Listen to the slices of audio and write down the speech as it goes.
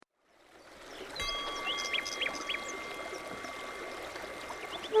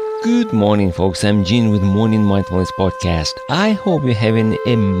Good morning, folks. I'm Gene with Morning Mindfulness Podcast. I hope you're having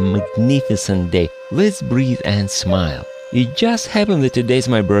a magnificent day. Let's breathe and smile. It just happened that today's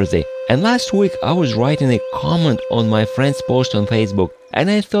my birthday, and last week I was writing a comment on my friend's post on Facebook, and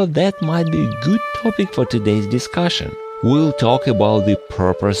I thought that might be a good topic for today's discussion. We'll talk about the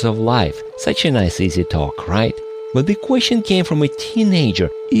purpose of life. Such a nice, easy talk, right? But the question came from a teenager.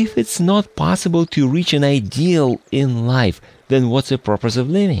 If it's not possible to reach an ideal in life, then what's the purpose of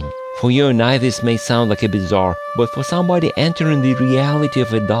living? For you and I, this may sound like a bizarre, but for somebody entering the reality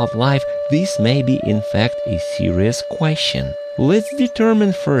of adult life, this may be in fact a serious question. Let's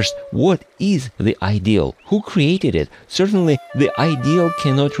determine first, what is the ideal? Who created it? Certainly, the ideal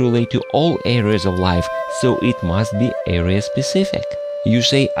cannot relate to all areas of life, so it must be area specific. You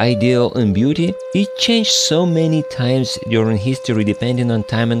say ideal and beauty? It changed so many times during history depending on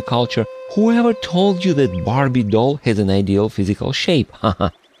time and culture. Whoever told you that Barbie doll has an ideal physical shape?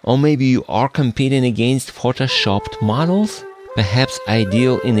 Or maybe you are competing against photoshopped models? Perhaps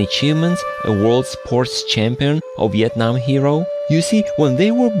ideal in achievements, a world sports champion or Vietnam hero? You see, when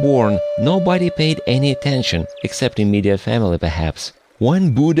they were born, nobody paid any attention, except immediate family perhaps.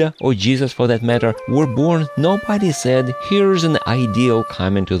 When Buddha, or Jesus for that matter, were born, nobody said, here's an ideal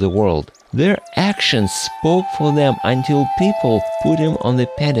coming to the world. Their actions spoke for them until people put him on the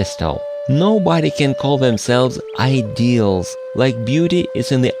pedestal. Nobody can call themselves ideals. Like beauty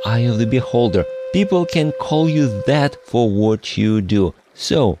is in the eye of the beholder. People can call you that for what you do.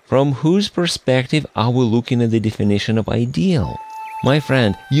 So, from whose perspective are we looking at the definition of ideal? My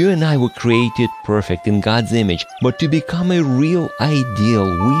friend, you and I were created perfect in God's image, but to become a real ideal,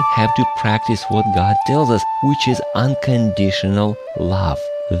 we have to practice what God tells us, which is unconditional love.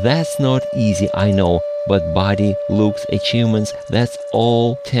 That's not easy, I know, but body, looks, achievements, that's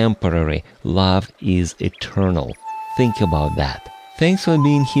all temporary. Love is eternal. Think about that. Thanks for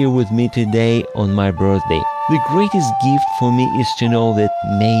being here with me today on my birthday. The greatest gift for me is to know that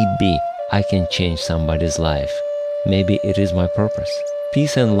maybe I can change somebody's life. Maybe it is my purpose.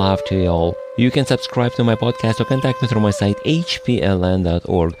 Peace and love to you all. You can subscribe to my podcast or contact me through my site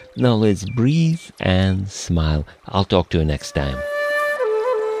hpln.org. Now let's breathe and smile. I'll talk to you next time.